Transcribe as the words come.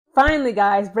Finally,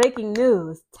 guys, breaking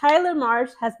news. Tyler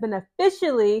Marsh has been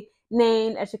officially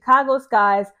named as Chicago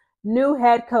Sky's new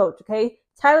head coach, okay?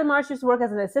 Tyler Marsh used to work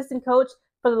as an assistant coach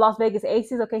for the Las Vegas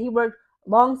Aces, okay? He worked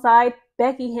alongside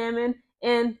Becky Hammon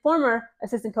and former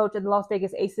assistant coach of the Las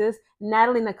Vegas Aces,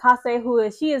 Natalie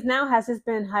Nakase, she is now has just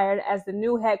been hired as the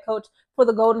new head coach for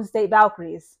the Golden State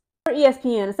Valkyries. For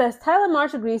ESPN, it says Tyler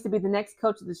Marsh agrees to be the next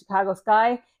coach of the Chicago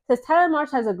Sky. It says Tyler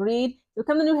Marsh has agreed to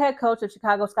become the new head coach of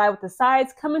Chicago Sky, with the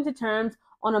sides coming to terms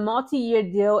on a multi-year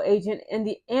deal. Agent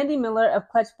Andy Miller of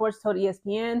Clutch Sports told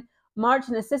ESPN. Marsh,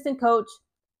 an assistant coach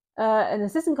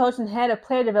and head of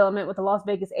player development with the Las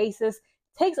Vegas Aces,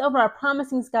 takes over a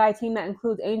promising Sky team that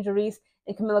includes Angel Reese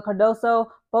and Camila Cardoso,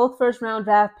 both first-round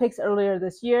draft picks earlier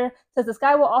this year. Says the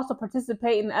Sky will also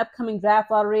participate in the upcoming draft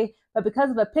lottery, but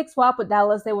because of a pick swap with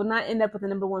Dallas, they will not end up with the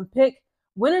number one pick.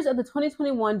 Winners of the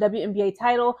 2021 WNBA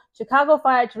title, Chicago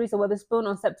fired Teresa Weatherspoon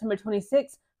on September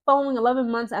 26, following 11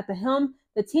 months at the helm.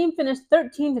 The team finished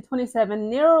 13-27,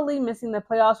 narrowly missing the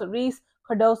playoffs with Reese,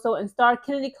 Cardoso, and star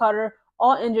Kennedy Carter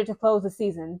all injured to close the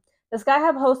season. The Sky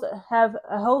have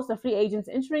a host of free agents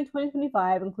entering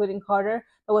 2025, including Carter,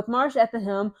 but with Marsh at the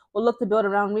helm, will look to build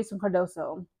around Reese and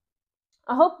Cardoso.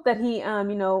 I hope that he,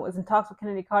 is in talks with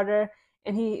Kennedy Carter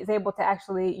and he is able to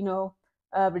actually,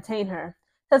 retain her.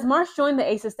 Says Marsh joined the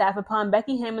Aces staff upon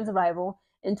Becky Hammon's arrival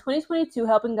in 2022,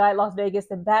 helping guide Las Vegas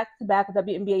to back-to-back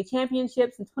WNBA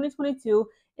championships in 2022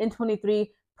 and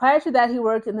 23. Prior to that, he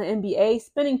worked in the NBA,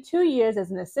 spending 2 years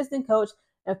as an assistant coach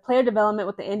of player development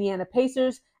with the Indiana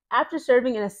Pacers, after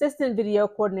serving an assistant video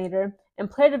coordinator and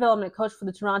player development coach for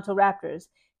the Toronto Raptors.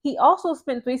 He also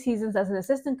spent 3 seasons as an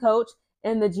assistant coach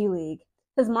in the G League.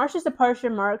 His Marsh's departure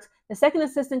marks the second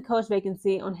assistant coach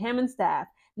vacancy on Hammond's staff.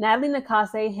 Natalie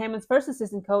Nakase, Hammond's first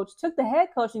assistant coach, took the head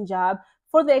coaching job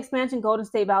for the expansion Golden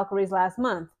State Valkyries last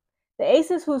month. The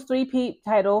Aces, whose three-peat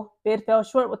title bid fell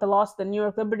short with the loss to the New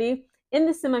York Liberty in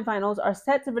the semifinals, are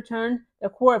set to return their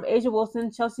core of Asia Wilson,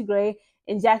 Chelsea Gray,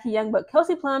 and Jackie Young, but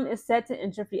Kelsey Plum is set to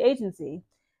enter free agency.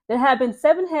 There have been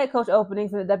 7 head coach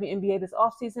openings in the WNBA this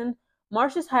offseason.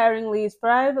 Marsh's hiring leaves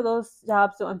 5 of those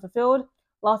jobs still unfulfilled: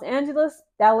 Los Angeles,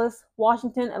 Dallas,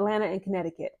 Washington, Atlanta, and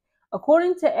Connecticut.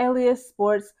 According to Alias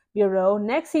Sports Bureau,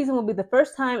 next season will be the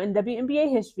first time in WNBA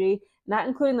history, not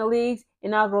including the league's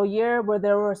inaugural year, where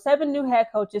there were 7 new head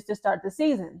coaches to start the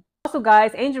season. Also,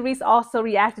 guys, Angel Reese also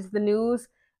reacted to the news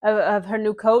of her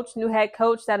new head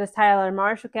coach, that is Tyler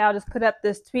Marsh. Okay, I'll just put up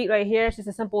this tweet right here. It's just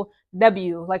a simple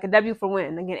W, like a W for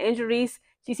win. Again, Angel Reese,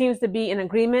 she seems to be in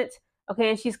agreement, okay,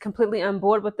 and she's completely on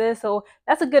board with this. So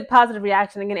that's a good positive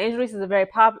reaction. Again, Angel Reese is a very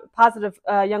positive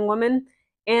young woman,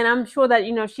 and I'm sure that,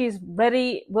 she's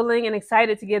ready, willing, and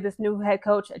excited to give this new head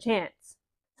coach a chance.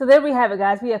 So there we have it,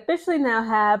 guys. We officially now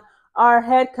have our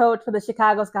head coach for the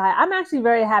Chicago Sky. I'm actually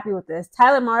very happy with this.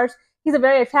 Tyler Marsh, he's a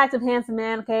very attractive, handsome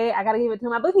man, okay? I got to give it to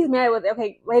him. I believe he's married with,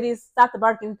 okay, ladies, stop the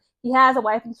barking. He has a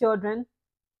wife and children,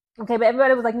 okay? But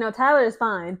everybody was like, Tyler is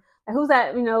fine. Like, who's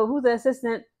that, who's the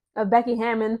assistant of Becky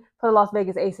Hammon for the Las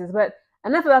Vegas Aces? But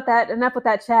enough about that. Enough with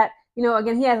that chat.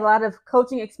 Again, he has a lot of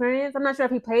coaching experience. I'm not sure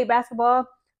if he played basketball,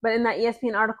 but in that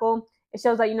ESPN article, it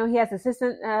shows that, he has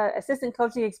assistant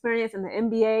coaching experience in the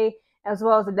NBA as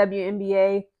well as the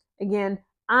WNBA. Again,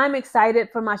 I'm excited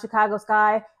for my Chicago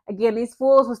Sky. Again, these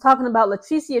fools was talking about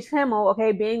Latricia Trammell,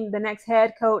 okay, being the next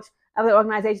head coach of the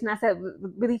organization. I said, we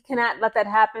really cannot let that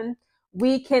happen.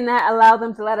 We cannot allow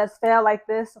them to let us fail like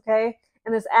this, okay,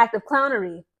 in this act of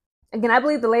clownery. Again, I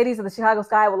believe the ladies of the Chicago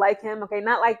Sky will like him, okay,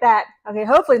 not like that, okay,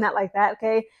 hopefully not like that,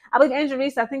 okay. I believe Angel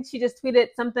Reese, I think she just tweeted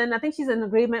something. I think she's in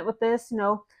agreement with this,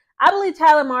 I believe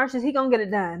Tyler Marsh he going to get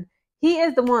it done. He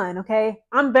is the one, okay?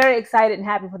 I'm very excited and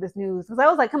happy for this news. Because I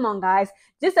was like, come on, guys.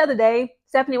 Just the other day,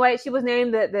 Stephanie White, she was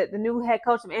named the new head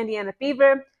coach of Indiana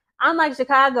Fever. I'm like,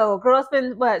 Chicago. Girl, it's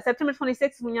been, September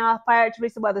 26th when y'all fired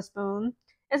Teresa Weatherspoon.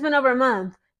 It's been over a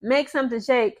month. Make something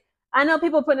shake. I know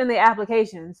people putting in their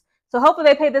applications. So hopefully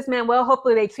they pay this man well.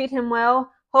 Hopefully they treat him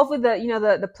well. Hopefully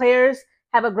the players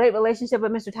have a great relationship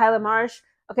with Mr. Tyler Marsh.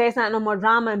 Okay, it's not no more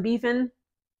drama and beefing.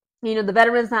 The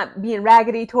veterans not being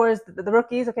raggedy towards the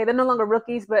rookies. Okay, they're no longer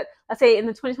rookies, but let's say in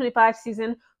the 2025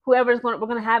 season, we're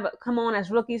going to have come on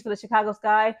as rookies for the Chicago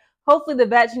Sky. Hopefully the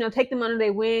vets, take them under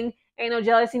their wing. Ain't no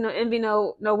jealousy, no envy,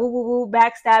 no woo-woo-woo,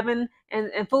 backstabbing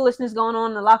and foolishness going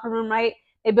on in the locker room, right?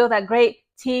 They build that great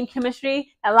team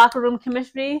chemistry, that locker room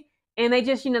chemistry, and they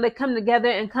just, they come together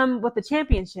and come with the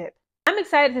championship. I'm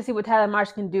excited to see what Tyler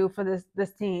Marsh can do for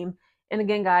this team. And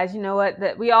again, guys, you know what?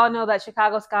 That we all know that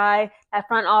Chicago Sky, that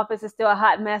front office is still a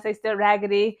hot mess. They still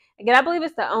raggedy. Again, I believe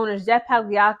it's the owners, Jeff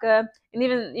Pagliacca, and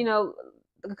even,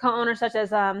 the co-owners such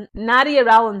as Nadia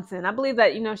Rawlinson. I believe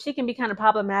that, she can be kind of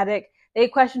problematic. they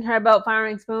questioned her about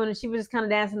firing Spoon, and she was just kind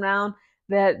of dancing around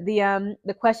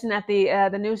the question at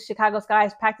the new Chicago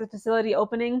Sky's practice facility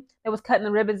opening. It was cutting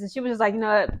the ribbons, and she was just like,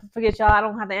 forget y'all. I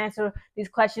don't have to answer these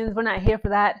questions. We're not here for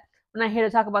that. We're not here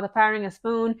to talk about the firing of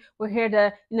Spoon. We're here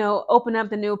to, open up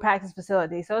the new practice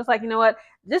facility. So it's like, what?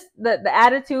 Just the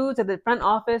attitudes of the front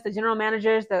office, the general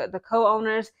managers, the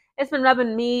co-owners, it's been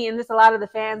rubbing me and just a lot of the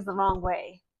fans the wrong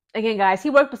way. Again, guys, he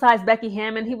worked besides Becky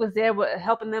Hammon. He was there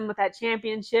helping them with that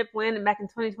championship win back in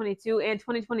 2022 and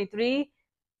 2023.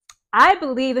 I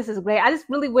believe this is great. I just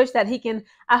really wish that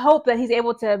I hope that he's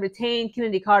able to retain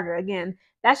Kennedy Carter. Again,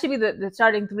 that should be the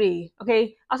starting three.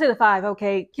 Okay, I'll say the five.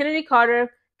 Okay, Kennedy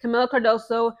Carter, Camila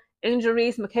Cardoso, Angel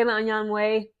Reese, Michaela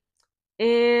Onyanwe,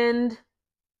 and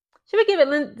should we give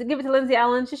it to Lindsay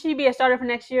Allen? Should she be a starter for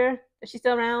next year? Is she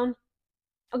still around?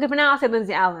 Okay, for now I'll say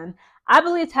Lindsay Allen. I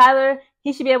believe Tyler,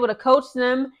 he should be able to coach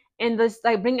them and just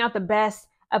bring out the best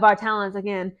of our talents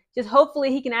again. Just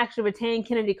hopefully he can actually retain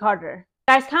Kennedy Carter.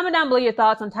 Guys, comment down below your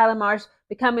thoughts on Tyler Marsh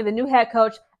becoming the new head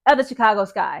coach of the Chicago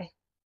Sky.